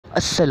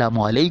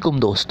अस्सलाम-ओ-अलैकुम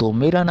दोस्तों,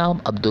 मेरा नाम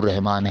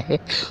अब्दुर्रहमान है।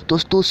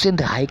 दोस्तों,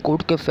 सिंध हाई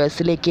कोर्ट के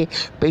फ़ैसले के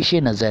पेश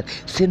नज़र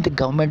सिंध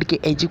गवर्नमेंट के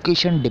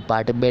एजुकेशन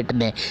डिपार्टमेंट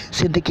ने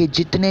सिंध के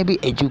जितने भी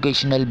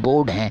एजुकेशनल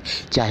बोर्ड हैं,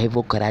 चाहे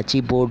वो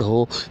कराची बोर्ड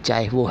हो,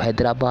 चाहे वो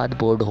हैदराबाद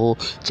बोर्ड हो,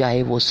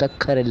 चाहे वो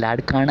सक्खर,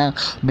 लाड़काना,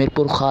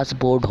 mirpur खास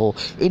बोर्ड हो,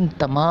 इन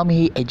तमाम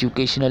ही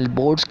एजुकेशनल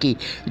बोर्ड्स की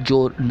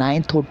जो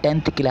 9th और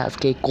 10th क्लास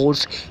के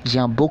कोर्स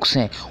या बुक्स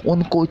हैं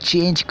उनको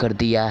चेंज कर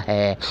दिया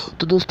है।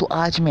 तो दोस्तों,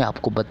 आज मैं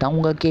आपको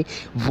बताऊँगा कि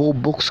वो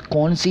बुक्स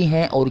कौन सी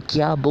हैं और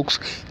क्या बुक्स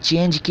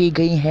चेंज की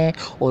गई हैं,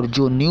 और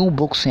जो न्यू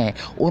बुक्स हैं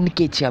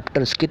उनके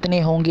चैप्टर्स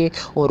कितने होंगे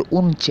और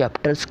उन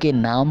चैप्टर्स के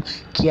नाम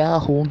क्या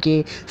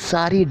होंगे।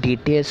 सारी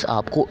डिटेल्स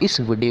आपको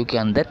इस वीडियो के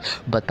अंदर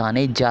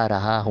बताने जा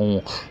रहा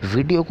हूँ।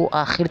 वीडियो को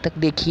आखिर तक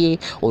देखिए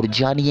और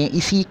जानिए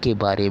इसी के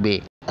बारे में।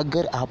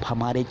 अगर आप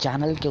हमारे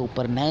चैनल के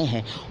ऊपर नए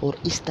हैं और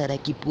इस तरह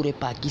की पूरे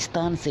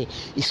पाकिस्तान से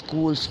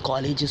स्कूल्स,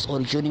 कॉलेजेस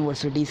और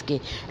यूनिवर्सिटीज़ के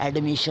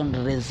एडमिशन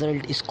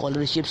रिज़ल्ट,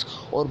 स्कॉलरशिप्स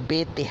और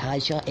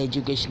बेतहाशा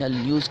एजुकेशनल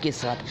न्यूज़ के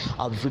साथ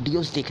आप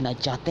वीडियोस देखना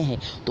चाहते हैं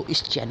तो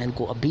इस चैनल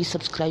को अभी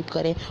सब्सक्राइब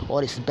करें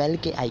और इस बेल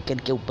के आइकन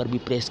के ऊपर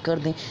भी प्रेस कर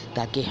दें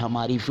ताकि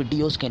हमारी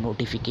वीडियोस के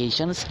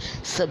नोटिफिकेशंस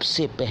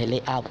सबसे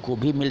पहले आपको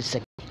भी मिल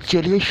सके।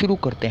 चलिए शुरू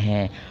करते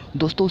हैं।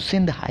 दोस्तों,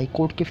 सिंध हाई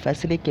कोर्ट के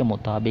फैसले के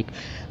मुताबिक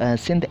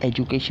सिंध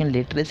एजुकेशन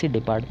लिटरेसी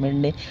डिपार्टमेंट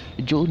ने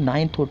जो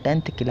 9th और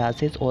 10th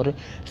क्लासेस और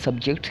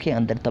सब्जेक्ट्स के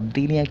अंदर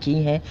तब्दीलियां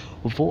की हैं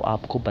वो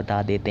आपको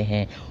बता देते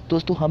हैं।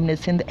 दोस्तों, हमने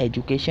Sindh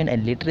education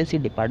and literacy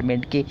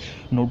department के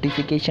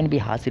नोटिफिकेशन भी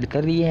हासिल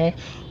कर लिए हैं,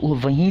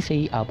 वहीं से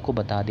ही आपको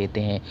बता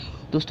देते हैं।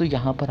 दोस्तों,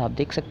 यहाँ पर आप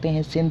देख सकते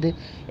हैं Sindh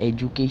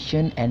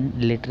education and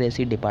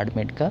literacy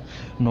department का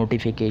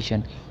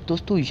नोटिफिकेशन।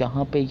 दोस्तों,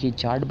 यहाँ पे ये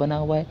चार्ट बना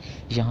हुआ है,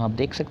 यहाँ आप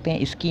देख सकते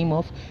हैं scheme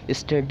of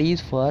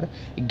studies for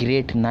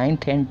grade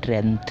 9th and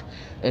 10th।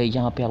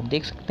 यहाँ पे आप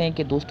देख सकते हैं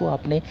कि दोस्तों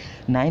आपने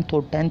 9th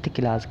और 10th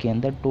क्लास के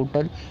अंदर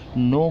टोटल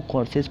 9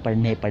 कोर्सेज़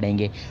पढ़ने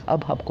पड़ेंगे।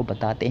 अब आपको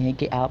बताते हैं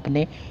कि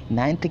आपने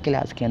 9th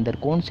क्लास के अंदर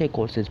कौन से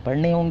कोर्सेज़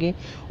पढ़ने होंगे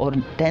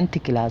और 10th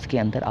क्लास के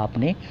अंदर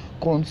आपने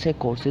कौन से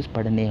कोर्सेज़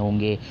पढ़ने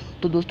होंगे।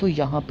 तो दोस्तों,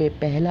 यहाँ पे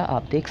पहला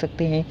आप देख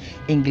सकते हैं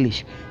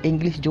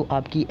इंग्लिश जो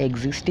आपकी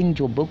एग्जिस्टिंग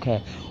जो बुक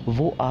है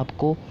वो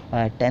आपको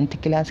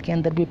 10th क्लास के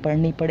अंदर भी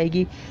पढ़नी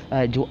पड़ेगी,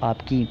 जो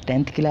आपकी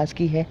 10th क्लास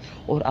की है,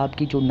 और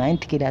आपकी जो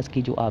 9th क्लास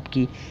की जो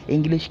आपकी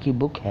इंग्लिश की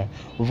बुक है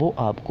वो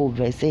आपको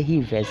वैसे ही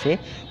वैसे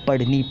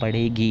पढ़नी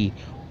पड़ेगी।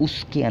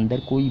 उसके अंदर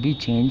कोई भी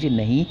चेंज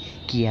नहीं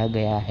किया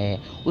गया है।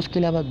 उसके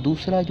अलावा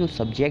दूसरा जो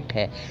सब्जेक्ट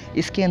है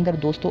इसके अंदर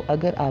दोस्तों,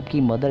 अगर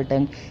आपकी मदर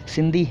टंग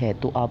सिंधी है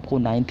तो आपको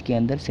 9th के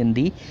अंदर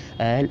सिंधी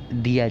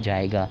दिया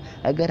जाएगा।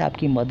 अगर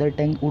आपकी मदर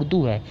टंग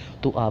उर्दू है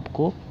तो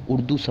आपको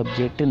उर्दू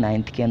सब्जेक्ट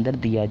 9th के अंदर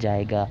दिया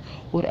जाएगा।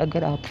 और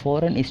अगर आप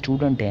फ़ॉरेन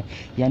स्टूडेंट हैं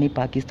यानी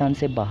पाकिस्तान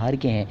से बाहर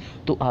के हैं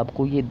तो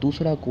आपको ये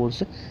दूसरा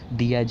कोर्स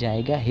दिया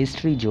जाएगा,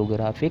 हिस्ट्री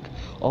ज्योग्राफिक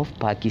ऑफ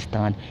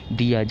पाकिस्तान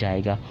दिया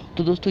जाएगा।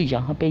 तो दोस्तों,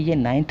 यहाँ पे ये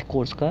 9th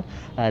कोर्स का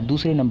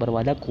दूसरे नंबर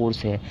वाला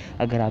कोर्स है।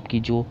 अगर आपकी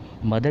जो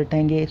मदर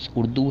टंग है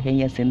उर्दू है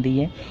या सिंधी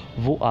है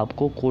वो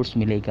आपको कोर्स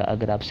मिलेगा।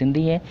 अगर आप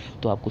सिंधी हैं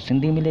तो आपको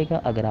सिंधी मिलेगा,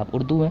 अगर आप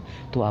उर्दू हैं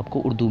तो आपको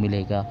उर्दू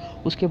मिलेगा।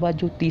 उसके बाद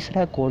जो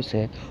तीसरा कोर्स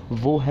है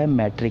वो है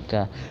मैट्रिक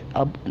का।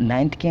 अब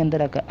 9th के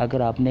अंदर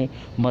अगर आपने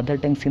मदर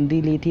टंग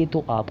सिंधी ली थी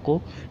तो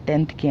आपको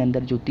 10th के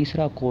अंदर जो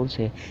तीसरा कोर्स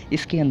है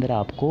इसके अंदर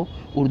आपको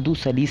उर्दू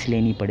सलीस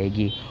लेनी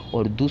पड़ेगी।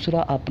 और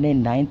दूसरा आपने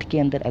 9th के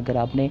अंदर अगर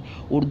आपने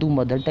उर्दू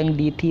मदर टंग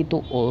ली थी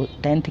तो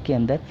 10th के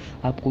अंदर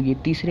आपको ये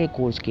तीसरे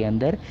कोर्स के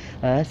अंदर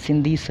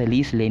सिंधी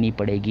सलीस लेनी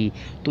पड़ेगी।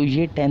 तो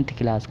ये 10th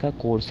क्लास का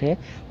कोर्स है,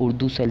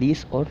 उर्दू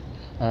सलीस और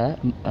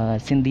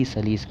सिंधी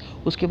सलीस।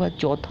 उसके बाद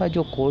चौथा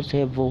जो कोर्स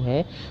है वो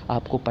है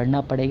आपको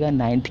पढ़ना पड़ेगा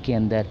 9th के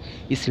अंदर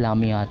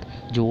इस्लामियात।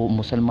 जो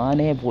मुसलमान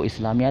हैं वो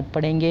इस्लामियात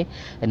पढ़ेंगे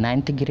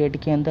 9th ग्रेड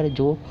के अंदर,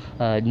 जो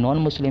नॉन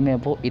मुस्लिम है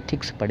वो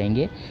इथिक्स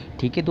पढ़ेंगे।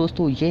 ठीक है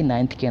दोस्तों, ये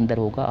 9th के अंदर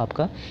होगा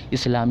आपका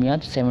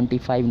इस्लामियात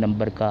 75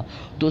 नंबर का।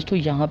 दोस्तों,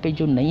 यहाँ पे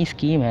जो नई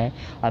स्कीम है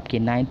आपके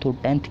 9th और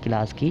 10th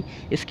क्लास की,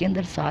 इसके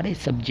अंदर सारे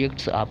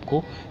सब्जेक्ट्स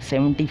आपको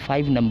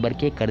 75 नंबर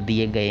के कर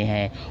दिए गए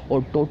हैं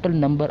और टोटल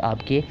नंबर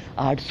आपके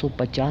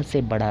 850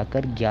 से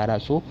बढ़ाकर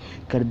 1100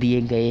 कर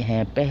दिए गए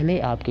हैं।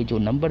 पहले आपके जो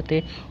नंबर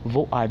थे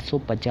वो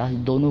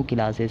 850 दोनों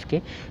क्लासेस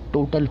के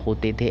टोटल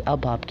होते थे,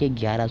 अब आपके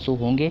 1100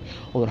 होंगे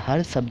और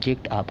हर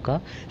सब्जेक्ट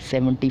आपका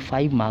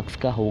 75 मार्क्स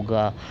का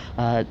होगा।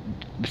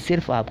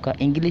 सिर्फ आपका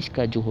इंग्लिश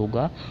का जो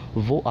होगा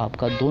वो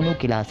आपका दोनों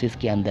क्लासेस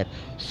के अंदर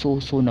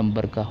 100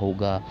 नंबर का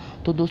होगा।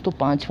 तो दोस्तों,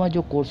 पांचवा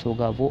जो कोर्स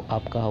होगा वो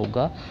आपका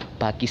होगा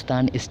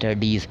पाकिस्तान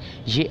स्टडीज़।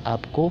 ये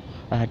आपको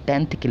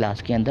 10th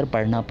क्लास के अंदर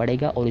पढ़ना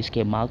पड़ेगा और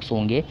इसके मार्क्स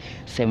होंगे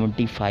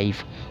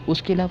 75।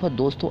 उसके अलावा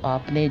दोस्तों,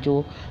 आपने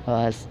जो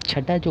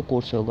छठा जो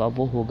कोर्स होगा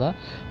वो होगा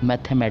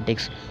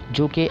मैथमेटिक्स,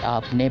 जो कि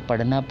आपने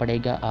पढ़ना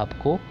पड़ेगा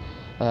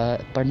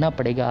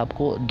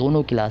आपको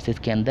दोनों क्लासेस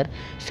के अंदर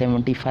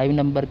 75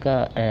 नंबर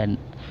का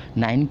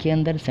 9 के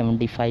अंदर,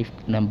 75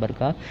 नंबर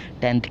का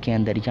 10th के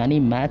अंदर,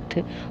 यानी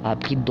मैथ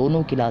आपकी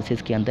दोनों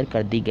क्लासेस के अंदर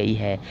कर दी गई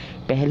है।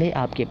 पहले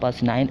आपके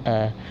पास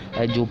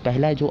जो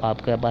पहला जो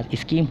आपके पास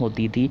स्कीम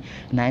होती थी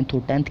 9th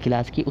और 10th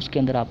क्लास की, उसके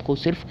अंदर आपको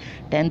सिर्फ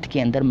 10th के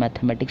अंदर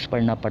मैथमेटिक्स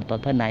पढ़ना पड़ता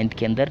था, 9th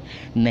के अंदर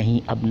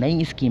नहीं। अब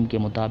नई स्कीम के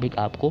मुताबिक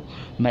आपको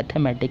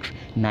मैथमेटिक्स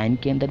 9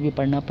 के अंदर भी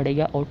पढ़ना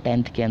पड़ेगा और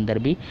 10th के अंदर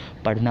भी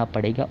पढ़ना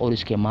पड़ेगा और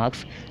इसके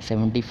मार्क्स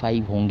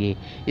 75 होंगे।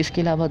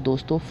 इसके अलावा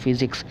दोस्तों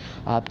फ़िज़िक्स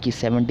आपकी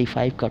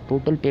 75 का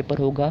टोटल पेपर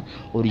होगा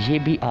और ये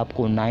भी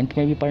आपको 9th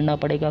में भी पढ़ना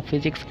पड़ेगा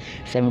फ़िज़िक्स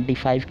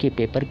 75 के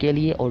पेपर के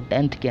लिए और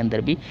 10th के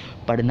अंदर भी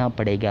पढ़ना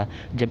पड़ेगा।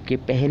 जबकि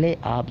पहले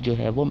आप जो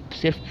है वो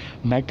सिर्फ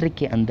मैट्रिक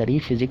के अंदर ही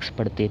फ़िज़िक्स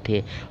पढ़ते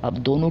थे, अब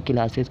दोनों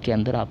क्लासेस के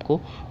अंदर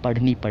आपको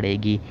पढ़नी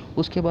पड़ेगी।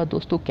 उसके बाद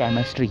दोस्तों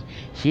केमिस्ट्री,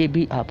 ये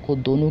भी आपको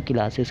दोनों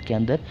क्लासेस के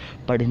अंदर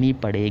पढ़नी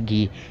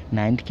पड़ेगी,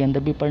 9th के अंदर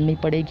भी पढ़नी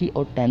पड़ेगी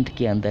और 10th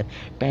के अंदर।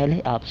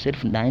 पहले आप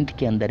सिर्फ 9th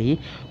के अंदर ही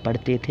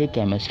पढ़ते थे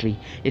केमिस्ट्री।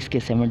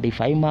 इसके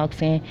 75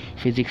 मार्क्स हैं,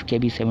 फ़िज़िक्स के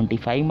भी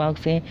 75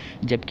 मार्क्स हैं,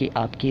 जबकि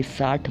आपके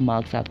 60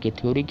 मार्क्स आपके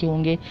थ्योरी के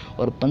होंगे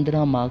और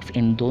 15 मार्क्स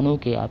इन दोनों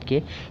के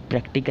आपके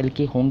प्रैक्टिकल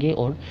के होंगे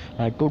और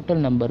टोटल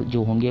नंबर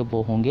जो होंगे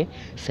वो होंगे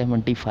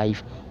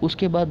 75।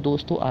 उसके बाद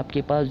दोस्तों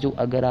आपके पास जो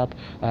अगर आप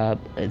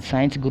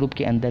साइंस ग्रुप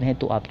के अंदर हैं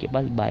तो आपके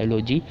पास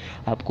बायोलॉजी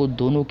आपको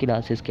दोनों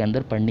क्लासेस के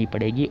अंदर पढ़नी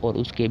पड़ेगी और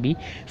उसके भी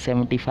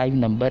 75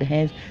 नंबर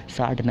हैं,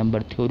 60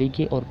 नंबर थ्योरी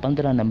के और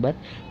 15 नंबर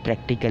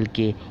प्रैक्टिकल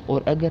के।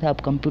 और अगर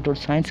आप कंप्यूटर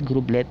साइंस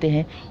ग्रुप लेते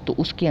हैं तो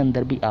उसके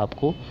अंदर भी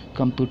आपको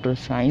कंप्यूटर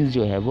साइंस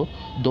जो है वो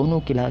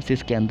दोनों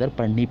क्लासेस के अंदर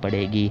पढ़नी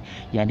पड़ेगी,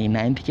 यानी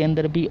 9th के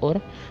अंदर भी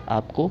और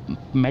आपको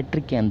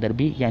मैट्रिक के अंदर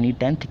भी, यानी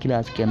 10th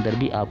क्लास के अंदर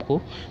भी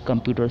आपको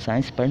कंप्यूटर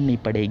साइंस पढ़नी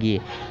पड़ेगी।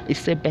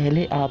 इससे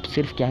पहले आप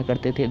सिर्फ क्या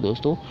करते थे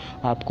दोस्तों,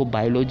 आपको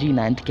बायोलॉजी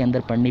 9th के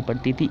अंदर पढ़नी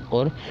पड़ती थी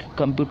और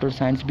कंप्यूटर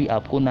साइंस भी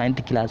आपको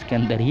 9th क्लास के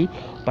अंदर ही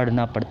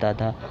पढ़ना पड़ता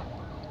था।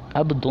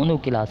 अब दोनों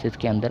क्लासेस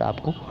के अंदर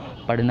आपको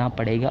पढ़ना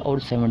पड़ेगा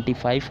और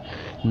 75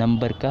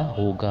 नंबर का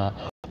होगा।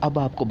 अब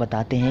आपको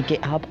बताते हैं कि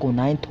आपको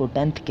 9th और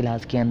 10th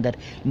क्लास के अंदर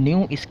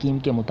न्यू स्कीम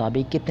के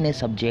मुताबिक कितने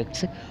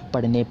सब्जेक्ट्स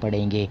पढ़ने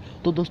पड़ेंगे।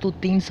 तो दोस्तों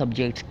 3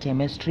 सब्जेक्ट्स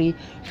केमिस्ट्री,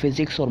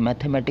 फ़िज़िक्स और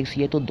मैथमेटिक्स,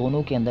 ये तो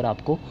दोनों के अंदर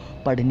आपको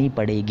पढ़नी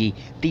पड़ेगी।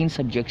 3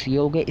 सब्जेक्ट्स ये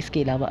हो गए।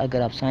 इसके अलावा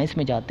अगर आप साइंस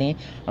में जाते हैं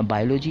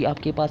बायोलॉजी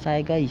आपके पास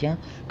आएगा, या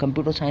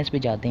कंप्यूटर साइंस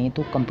में जाते हैं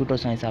तो कंप्यूटर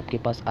साइंस आपके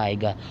पास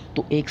आएगा।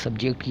 तो एक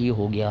सब्जेक्ट ये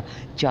हो गया,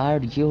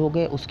 4 ये हो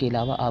गए। उसके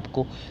अलावा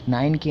आपको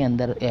 9 के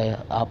अंदर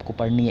आपको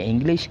पढ़नी है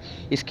इंग्लिश,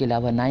 इसके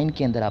अलावा 9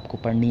 के अंदर आपको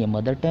पढ़नी है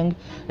मदर टंग,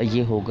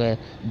 ये हो गए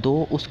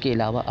 2। उसके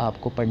अलावा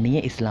आपको पढ़नी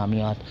है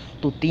इस्लामियात।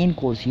 तो 3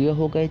 कोर्स ये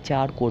हो गए,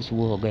 4 कोर्स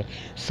वो हो गए,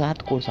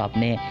 7 कोर्स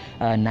आपने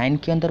 9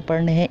 के अंदर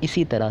पढ़ने हैं।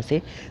 इसी तरह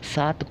से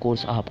 7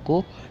 कोर्स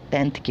आपको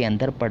 10th के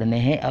अंदर पढ़ने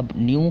हैं अब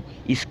न्यू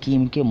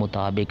स्कीम के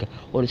मुताबिक।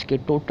 और इसके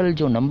टोटल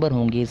जो नंबर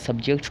होंगे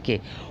सब्जेक्ट्स के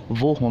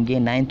वो होंगे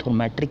 9th और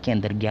मैट्रिक के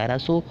अंदर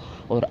 1100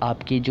 और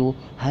आपके जो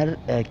हर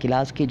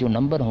क्लास के जो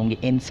नंबर होंगे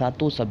इन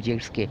 7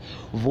 सब्जेक्ट्स के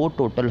वो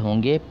टोटल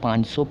होंगे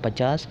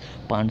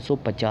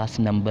 550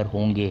 नंबर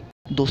होंगे।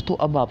 दोस्तों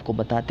अब आपको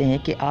बताते हैं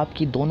कि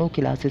आपकी दोनों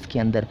क्लासेस के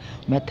अंदर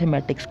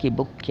मैथमेटिक्स की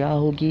बुक क्या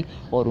होगी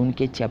और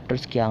उनके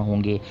चैप्टर्स क्या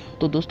होंगे।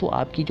 तो दोस्तों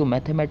आपकी जो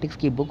मैथमेटिक्स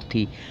की बुक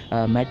थी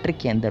मैट्रिक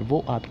के अंदर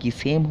वो आपकी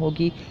सेम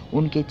होगी,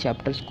 उनके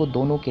चैप्टर्स को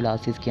दोनों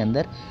क्लासेस के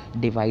अंदर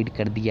डिवाइड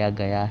कर दिया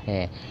गया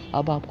है।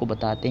 अब आपको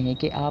बताते हैं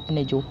कि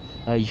आपने जो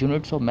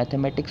units of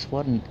mathematics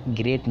for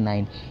grade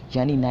 9,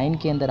 यानी 9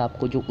 के अंदर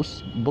आपको जो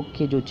उस बुक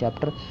के जो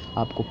चैप्टर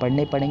आपको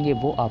पढ़ने पड़ेंगे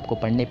वो आपको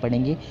पढ़ने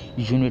पड़ेंगे।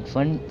 यूनिट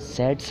 1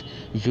 सेट्स,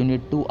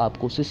 यूनिट 2 आपको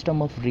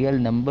system of real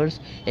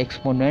numbers,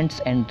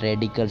 exponents and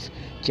radicals,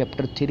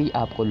 chapter 3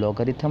 आपको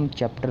logarithm,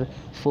 chapter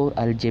 4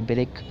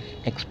 algebraic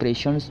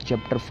expressions,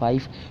 chapter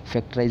 5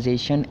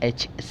 factorisation,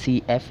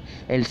 HCF,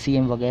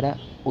 LCM वगैरह।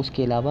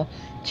 उसके अलावा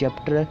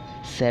चैप्टर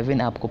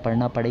 7 आपको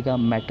पढ़ना पड़ेगा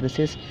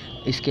मैट्रिसेस।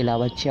 इसके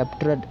अलावा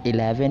chapter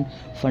 11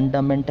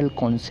 fundamental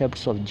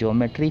concepts of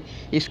geometry.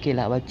 इसके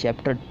अलावा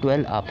चैप्टर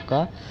 12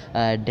 आपका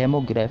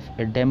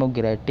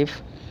डेमोग्रेटिव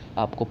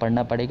आपको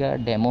पढ़ना पड़ेगा,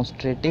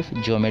 डेमोन्स्ट्रेटिव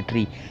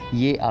ज्योमेट्री।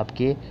 ये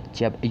आपके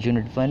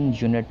यूनिट 1,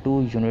 यूनिट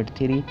 2, यूनिट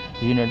 3,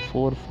 यूनिट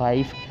 4,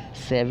 5,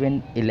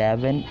 7,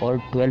 11 और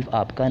 12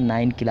 आपका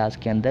 9 क्लास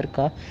के अंदर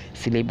का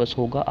सिलेबस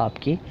होगा,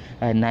 आपके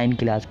 9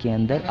 क्लास के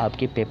अंदर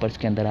आपके पेपर्स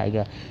के अंदर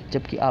आएगा।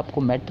 जबकि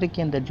आपको मैट्रिक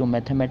के अंदर जो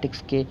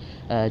मैथमेटिक्स के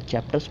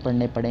चैप्टर्स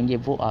पढ़ने पड़ेंगे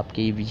वो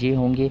आपके ये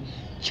होंगे।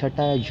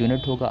 छठा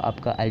यूनिट होगा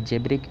आपका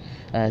अलजेब्रिक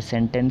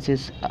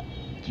सेंटेंसेस,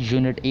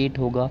 यूनिट 8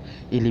 होगा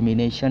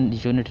एलिमिनेशन,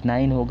 यूनिट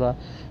 9 होगा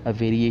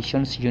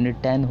वेरिएशंस, यूनिट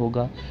 10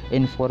 होगा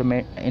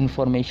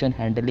इंफॉर्मेशन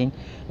हैंडलिंग,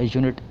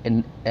 यूनिट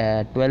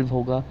 12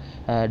 होगा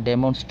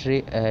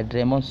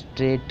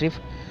डेमोन्स्ट्रेटिव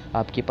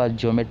आपके पास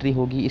ज्योमेट्री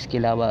होगी। इसके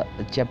अलावा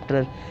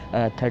चैप्टर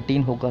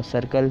 13 होगा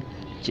सर्कल,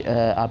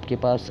 आपके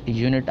पास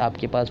यूनिट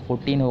आपके पास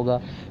 14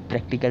 होगा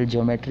प्रैक्टिकल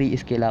ज्योमेट्री।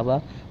 इसके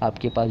अलावा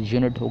आपके पास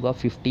यूनिट होगा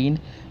 15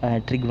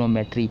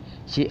 ट्रिग्नोमेट्री।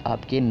 ये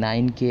आपके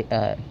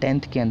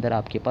 10th के अंदर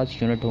आपके पास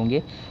यूनिट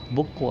होंगे।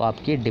 बुक को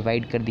आपके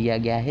डिवाइड कर दिया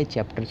गया है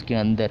चैप्टर्स के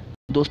अंदर।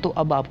 दोस्तों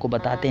अब आपको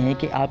बताते हैं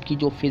कि आपकी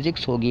जो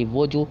फिज़िक्स होगी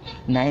वो जो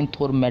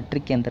 9th और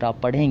मैट्रिक के अंदर आप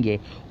पढ़ेंगे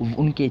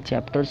उनके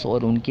चैप्टर्स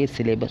और उनके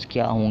सिलेबस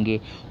क्या होंगे।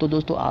 तो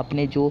दोस्तों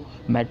आपने जो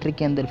मैट्रिक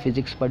के अंदर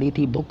फ़िज़िक्स पढ़ी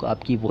थी बुक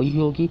आपकी वही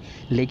होगी,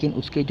 लेकिन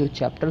उसके जो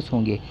चैप्टर्स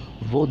होंगे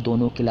वो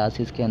दोनों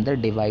क्लासेस के अंदर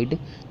डिवाइड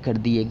कर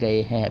दिए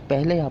गए हैं।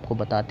 पहले आपको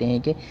बताते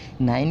हैं कि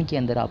 9 के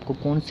अंदर आपको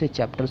कौन से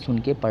चैप्टर्स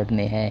उनके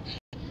पढ़ने हैं।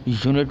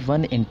 यूनिट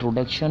 1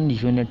 इंट्रोडक्शन,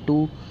 यूनिट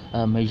 2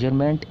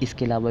 मेजरमेंट,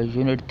 इसके अलावा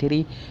unit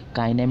 3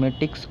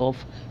 kinematics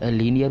of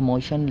linear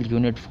motion,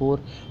 unit 4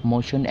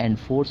 motion and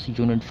force,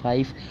 unit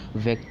 5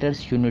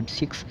 vectors, unit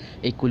 6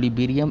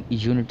 equilibrium,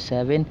 unit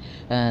 7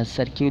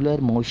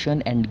 circular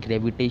motion and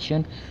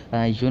gravitation,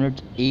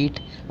 unit 8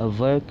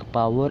 work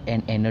power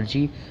and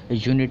energy,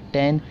 unit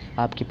 10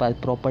 आपके पास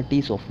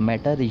प्रॉपर्टीज़ ऑफ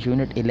मैटर,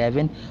 यूनिट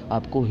 11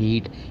 आपको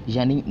heat.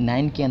 यानी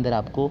 9 के अंदर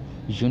आपको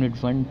unit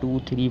 1 2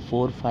 3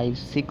 4 5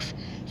 6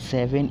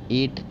 7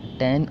 8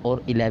 10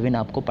 और 11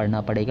 आपको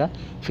पढ़ना पड़ेगा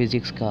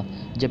फ़िज़िक्स का।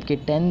 जबकि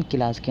 10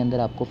 क्लास के अंदर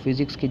आपको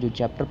फ़िज़िक्स के जो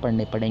चैप्टर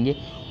पढ़ने पड़ेंगे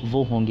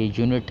वो होंगे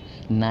यूनिट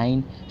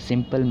 9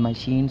 सिंपल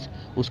मशीन्स,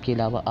 उसके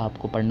अलावा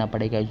आपको पढ़ना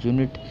पड़ेगा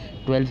unit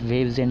 12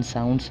 waves and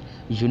sounds,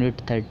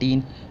 unit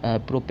 13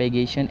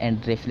 propagation and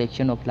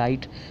reflection of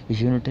light,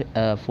 unit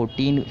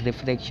 14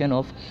 refraction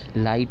of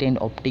light and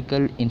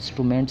optical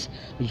instruments,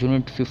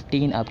 unit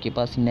 15 आपके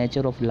पास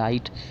नेचर ऑफ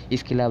लाइट,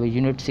 इसके अलावा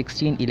unit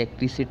 16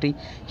 electricity,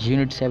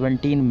 unit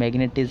 17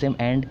 magnetism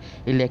and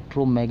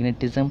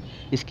electromagnetism,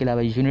 इसके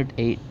अलावा यूनिट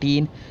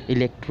 18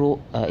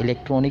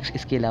 इलेक्ट्रॉनिक्स,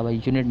 इसके अलावा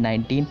यूनिट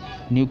 19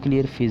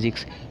 न्यूक्लियर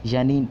फिज़िक्स।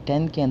 यानी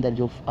 10 के अंदर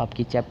जो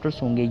आपके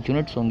चैप्टर्स होंगे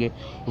यूनिट्स होंगे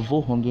वो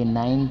होंगे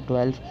 9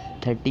 12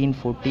 13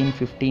 14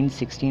 15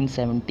 16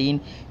 17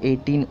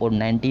 18 और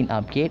 19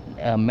 आपके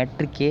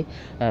मैट्रिक के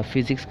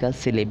फ़िज़िक्स का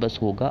सिलेबस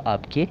होगा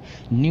आपके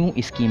न्यू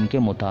स्कीम के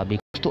मुताबिक।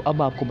 तो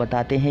अब आपको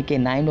बताते हैं कि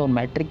 9 और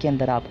मैट्रिक के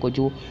अंदर आपको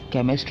जो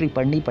केमिस्ट्री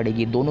पढ़नी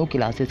पड़ेगी दोनों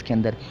क्लासेस के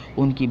अंदर,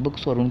 उनकी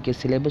बुक्स और उनके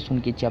सिलेबस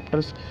उनके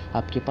चैप्टर्स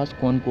आपके पास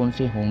कौन कौन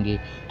से होंगे।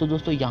 तो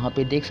दोस्तों यहाँ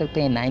पे देख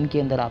सकते हैं 9 के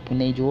अंदर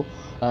आपने जो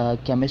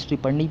केमिस्ट्री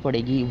पढ़नी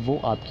पड़ेगी वो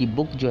आपकी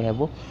बुक जो है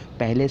वो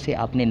पहले से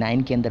आपने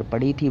 9 के अंदर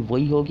पढ़ी थी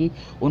वही होगी,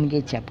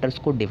 उनके चैप्टर्स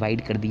को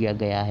डिवाइड कर दिया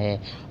गया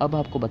है। अब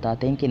आपको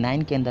बताते हैं कि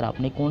 9 के अंदर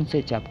आपने कौन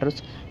से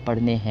चैप्टर्स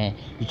पढ़ने हैं।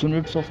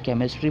 Units of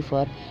chemistry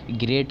for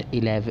grade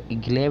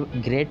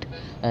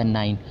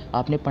 9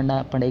 आपने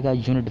पढ़ना पड़ेगा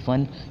unit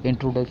 1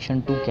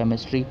 introduction to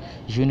chemistry,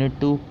 unit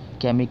 2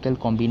 chemical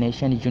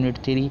combination, unit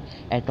 3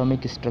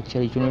 atomic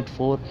structure, unit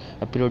 4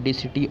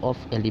 periodicity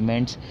of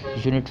elements,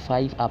 unit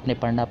 5 आपने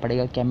पढ़ना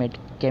पड़ेगा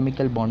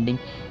chemical bonding,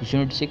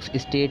 unit 6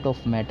 state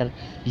of matter,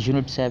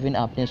 unit 7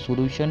 आपने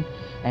solution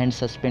and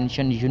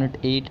suspension, unit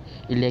 8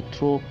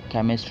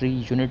 electrochemistry,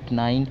 unit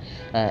 9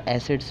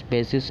 acids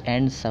bases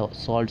and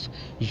salts,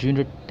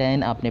 unit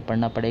 10 आपने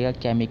पढ़ना पड़ेगा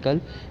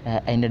chemical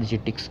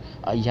energetics.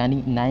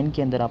 यानी 9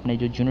 के अंदर आपने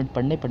जो यूनिट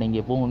पढ़ने पड़ेंगे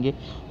वो होंगे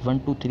 1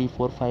 2 3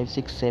 4 5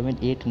 6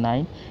 7 8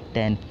 9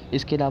 10।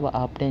 इसके अलावा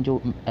आपने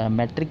जो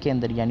मैट्रिक के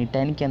अंदर यानी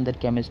 10 के अंदर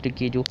केमिस्ट्री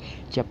के जो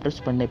चैप्टर्स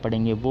पढ़ने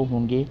पड़ेंगे वो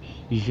होंगे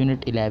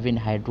यूनिट 11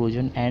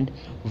 हाइड्रोजन एंड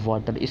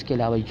वाटर, इसके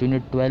अलावा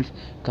unit 12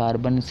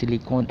 carbon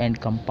silicon and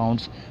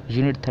compounds,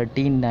 unit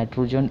 13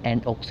 nitrogen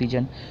and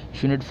oxygen,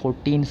 unit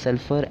 14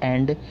 sulphur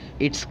and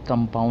it's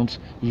compounds,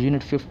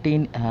 unit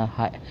 15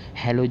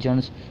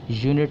 halogens,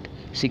 unit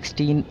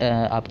 16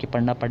 आपके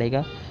पढ़ना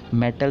पड़ेगा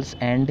मेटल्स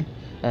एंड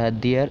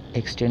देयर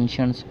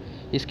एक्सटेंशंस,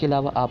 इसके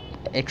अलावा आप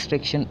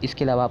एक्सट्रैक्शन,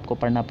 इसके अलावा आपको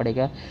पढ़ना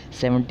पड़ेगा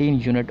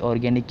 17 यूनिट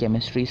ऑर्गेनिक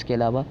केमिस्ट्री, इसके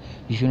अलावा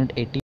यूनिट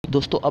 18।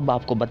 दोस्तों अब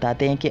आपको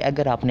बताते हैं कि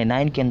अगर आपने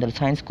 9 के अंदर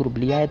साइंस ग्रुप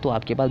लिया है तो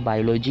आपके पास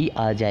बायोलॉजी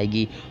आ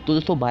जाएगी। तो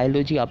दोस्तों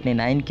बायोलॉजी आपने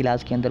 9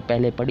 क्लास के अंदर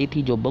पहले पढ़ी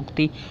थी, जो बुक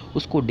थी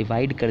उसको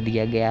डिवाइड कर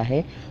दिया गया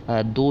है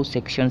 2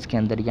 सेक्शंस के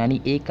अंदर।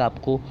 यानी एक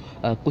आपको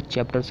कुछ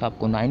चैप्टर्स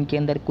आपको 9 के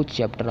अंदर, कुछ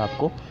चैप्टर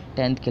आपको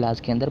 10th क्लास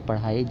के अंदर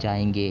पढ़ाए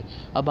जाएंगे।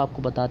 अब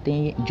आपको बताते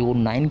हैं जो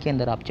 9 के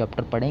अंदर आप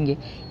चैप्टर पढ़ेंगे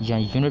या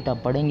यूनिट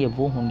आप पढ़ेंगे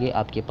वो होंगे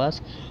आपके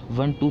पास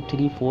 1 2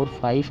 3 4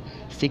 5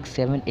 6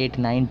 7 8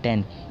 9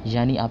 10।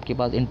 यानी आपके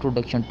पास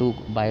introduction to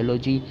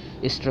biology,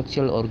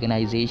 structural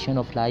organisation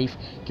of life,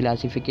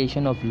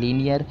 classification of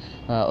linear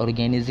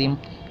organism,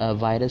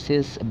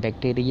 viruses,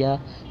 bacteria,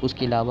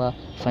 उसके अलावा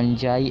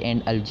फंजाई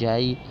एंड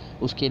अल्जाई,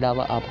 उसके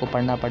अलावा आपको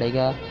पढ़ना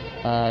पड़ेगा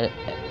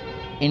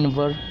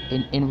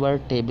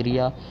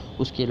इन्वर्टेब्रिया,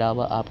 उसके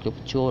अलावा आपके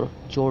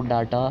चोर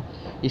डाटा,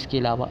 इसके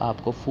अलावा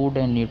आपको फूड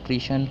एंड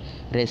न्यूट्रिशन,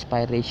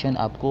 रेस्पायरेशन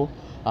आपको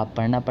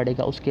पढ़ना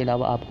पड़ेगा। उसके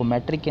अलावा आपको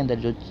मैट्रिक के अंदर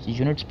जो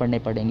यूनिट्स पढ़ने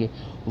पड़ेंगे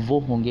वो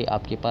होंगे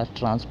आपके पास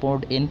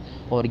ट्रांसपोर्ट इन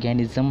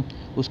ऑर्गेनिज्म,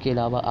 उसके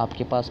अलावा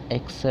आपके पास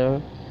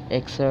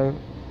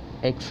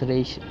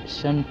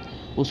एक्सरेशन,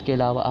 उसके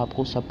अलावा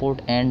आपको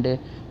सपोर्ट एंड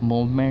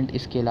मूवमेंट,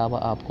 इसके अलावा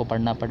आपको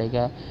पढ़ना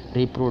पड़ेगा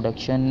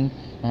रिप्रोडक्शन,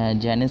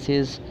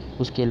 जेनेसिस,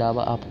 उसके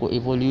अलावा आपको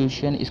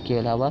इवोल्यूशन, इसके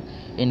अलावा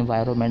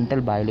एनवायरमेंटल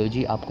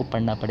बायोलॉजी आपको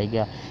पढ़ना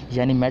पड़ेगा।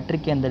 यानी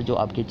मैट्रिक के अंदर जो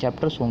आपके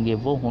चैप्टर्स होंगे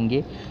वो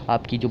होंगे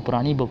आपकी जो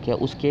पुरानी बुक है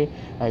उसके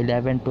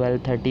 11 12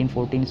 13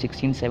 14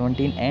 16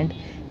 17 एंड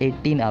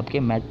 18 आपके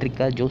मैट्रिक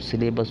का जो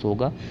सिलेबस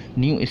होगा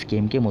न्यू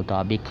स्कीम के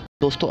मुताबिक।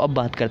 दोस्तों अब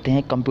बात करते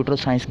हैं कंप्यूटर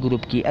साइंस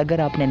ग्रुप की।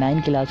 अगर आपने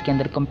 9 क्लास के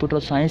अंदर कंप्यूटर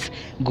साइंस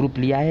ग्रुप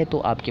लिया है तो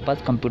आपके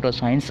पास कंप्यूटर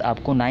साइंस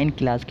आपको 9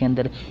 क्लास के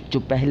अंदर जो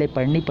पहले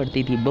पढ़नी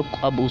पड़ती थी बुक,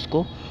 अब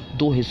उसको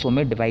 2 हिस्सों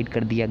में डिवाइड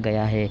कर दिया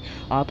गया है।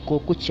 आपको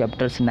कुछ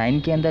चैप्टर्स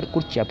 9 के अंदर,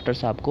 कुछ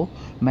चैप्टर्स आपको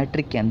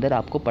मैट्रिक के अंदर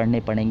आपको पढ़ने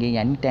पड़ेंगे,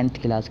 यानी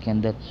 10th क्लास के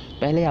अंदर।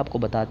 पहले आपको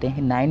बताते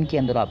हैं 9 के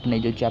अंदर आपने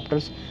जो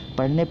चैप्टर्स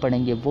पढ़ने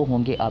पड़ेंगे वो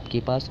होंगे आपके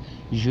पास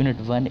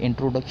unit 1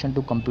 introduction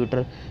to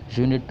computer,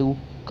 unit 2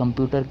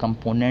 computer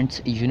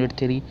components, unit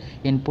 3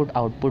 input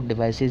output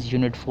devices,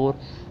 unit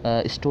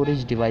 4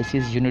 storage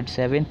devices, unit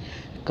 7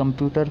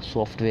 computer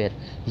software.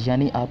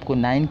 यानी आपको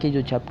 9 के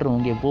जो चैप्टर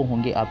होंगे वो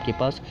होंगे आपके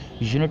पास,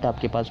 यूनिट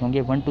आपके पास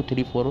होंगे 1 2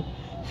 3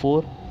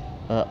 4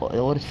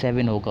 और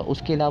 7 होगा।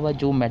 उसके अलावा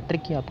जो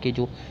मैट्रिक के आपके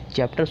जो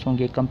चैप्टर्स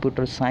होंगे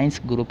कंप्यूटर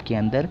साइंस ग्रुप के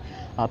अंदर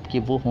आपके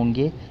वो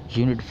होंगे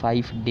unit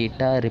 5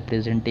 data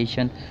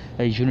representation,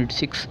 unit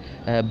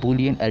 6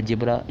 Boolean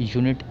algebra,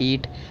 unit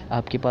 8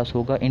 आपके पास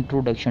होगा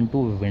इंट्रोडक्शन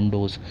टू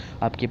विंडोज़।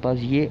 आपके पास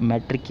ये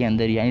मैट्रिक के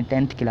अंदर यानी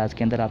 10th क्लास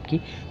के अंदर आपकी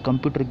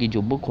कंप्यूटर की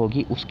जो बुक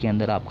होगी उसके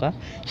अंदर आपका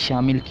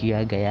शामिल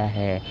किया गया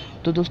है।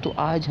 तो दोस्तों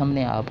आज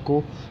हमने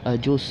आपको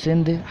जो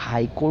सिंध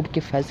हाई कोर्ट के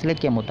फैसले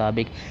के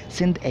मुताबिक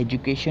Sindh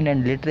education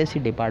and literacy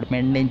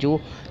department ने जो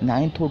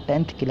 9th और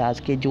 10th क्लास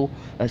के जो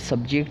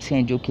सब्जेक्ट्स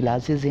हैं, जो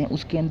क्लासेस हैं,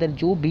 उसके अंदर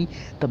जो भी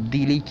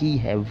तब्दीली की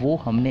है वो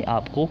हमने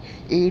आपको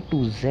A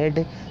to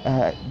Z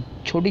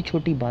छोटी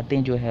छोटी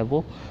बातें जो है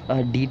वो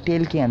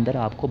डिटेल के अंदर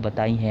आपको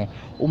बताई हैं।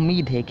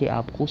 उम्मीद है कि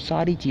आपको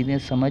सारी चीज़ें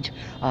समझ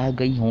आ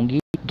गई होंगी।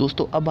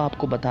 दोस्तों अब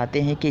आपको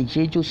बताते हैं कि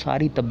ये जो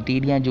सारी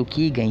तब्दीलियां जो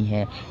की गई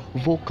हैं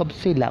वो कब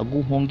से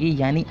लागू होंगी,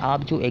 यानी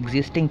आप जो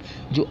एग्जिस्टिंग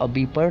जो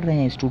अभी पढ़ रहे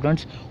हैं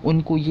स्टूडेंट्स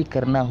उनको ये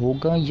करना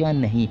होगा या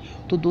नहीं।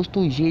 तो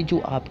दोस्तों ये जो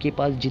आपके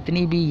पास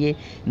जितनी भी ये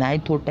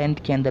 9th और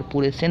 10th के अंदर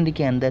पूरे सिंध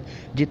के अंदर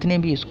जितने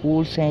भी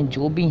स्कूल्स हैं,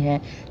 जो भी हैं,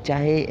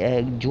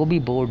 चाहे जो भी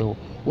बोर्ड हो,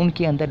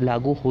 उनके अंदर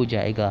लागू हो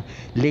जाएगा।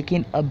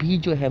 लेकिन अभी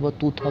जो है वो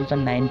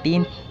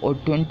 2019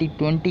 और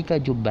 2020 का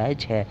जो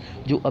बैच है,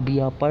 जो अभी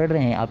आप पढ़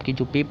रहे हैं, आपके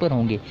जो पेपर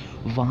होंगे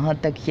वहाँ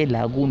तक ये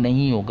लागू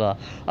नहीं होगा।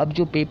 अब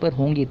जो पेपर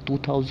होंगे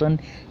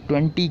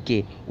 2020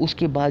 के,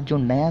 उसके बाद जो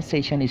नया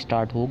सेशन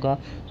स्टार्ट होगा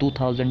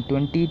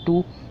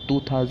 2022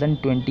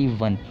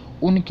 2021,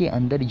 उनके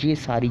अंदर ये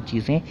सारी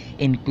चीज़ें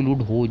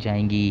इंक्लूड हो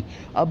जाएंगी।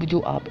 अब जो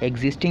आप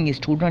एग्जिस्टिंग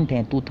स्टूडेंट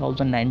हैं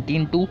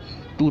 2019 टू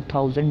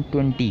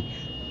 2020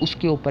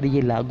 उसके ऊपर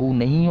ये लागू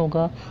नहीं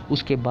होगा।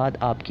 उसके बाद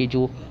आपके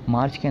जो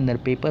मार्च के अंदर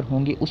पेपर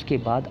होंगे उसके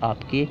बाद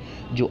आपके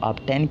जो आप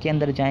 10 के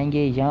अंदर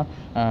जाएंगे या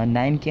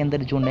 9 के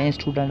अंदर जो नए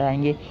स्टूडेंट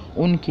आएंगे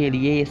उनके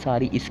लिए ये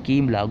सारी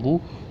स्कीम लागू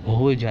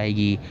हो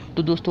जाएगी।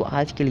 तो दोस्तों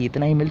आज के लिए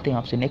इतना ही, मिलते हैं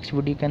आपसे नेक्स्ट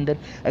वीडियो के अंदर।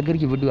 अगर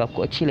ये वीडियो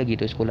आपको अच्छी लगी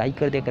तो इसको लाइक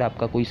कर दें। अगर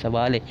आपका कोई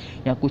सवाल है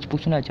या कुछ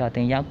पूछना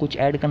चाहते हैं या कुछ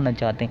ऐड करना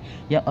चाहते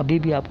हैं या अभी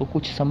भी आपको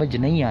कुछ समझ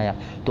नहीं आया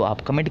तो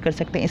आप कमेंट कर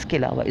सकते हैं। इसके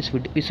अलावा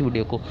इस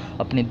वीडियो को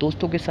अपने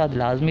दोस्तों के साथ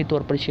लाजमी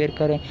तौर पर शेयर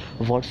करें,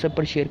 व्हाट्सएप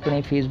पर शेयर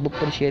करें, फेसबुक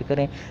पर शेयर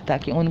करें,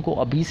 ताकि उनको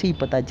अभी से ही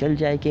पता चल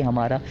जाए कि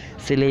हमारा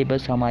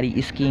सिलेबस, हमारी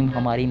स्कीम,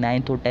 हमारी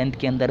 9th और 10th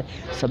के अंदर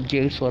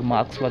सब्जेक्ट्स और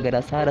मार्क्स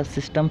वगैरह सारा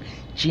सिस्टम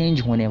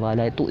चेंज होने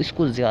वाला है। तो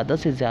इसको ज़्यादा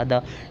से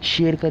ज़्यादा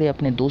शेयर करें,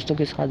 अपने दोस्तों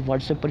के साथ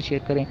व्हाट्सएप पर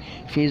शेयर करें,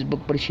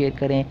 फेसबुक पर शेयर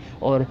करें।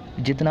 और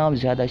जितना आप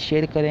ज़्यादा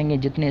शेयर करेंगे,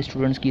 जितने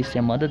स्टूडेंट्स की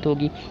इससे मदद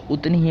होगी,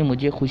 उतनी ही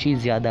मुझे खुशी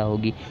ज़्यादा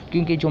होगी,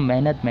 क्योंकि जो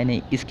मेहनत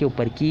मैंने इसके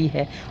ऊपर की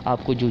है,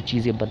 आपको जो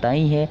चीज़ें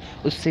बताई हैं,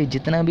 उससे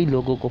जितना भी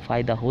लोगों को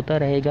फ़ायदा होता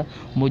रहेगा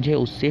मुझे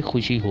उससे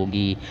खुशी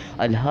होगी।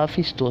 अल्लाह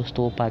हाफ़िज़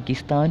दोस्तों,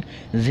 पाकिस्तान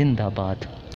ज़िंदाबाद।